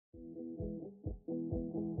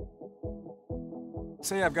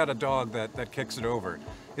Say I've got a dog that kicks it over.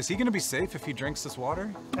 Is he going to be safe if he drinks this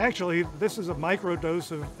water? Actually, this is a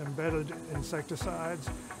microdose of embedded insecticides,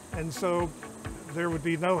 and so there would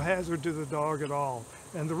be no hazard to the dog at all.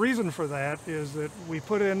 And the reason for that is that we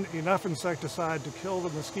put in enough insecticide to kill the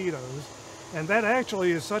mosquitoes, and that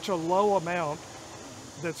actually is such a low amount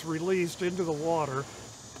that's released into the water.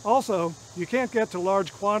 Also, you can't get to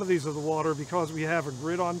large quantities of the water because we have a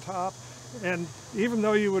grid on top. And even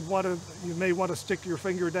though you may want to stick your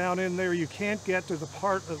finger down in there, you can't get to the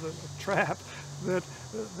part of the trap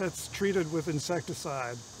that's treated with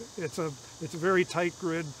insecticide. It's a very tight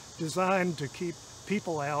grid designed to keep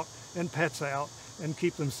people out and pets out and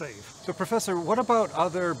keep them safe. So Professor, what about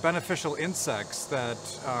other beneficial insects that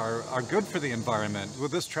are good for the environment?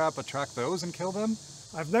 Would this trap attract those and kill them?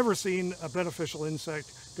 I've never seen a beneficial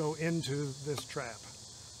insect go into this trap.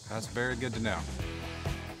 That's very good to know.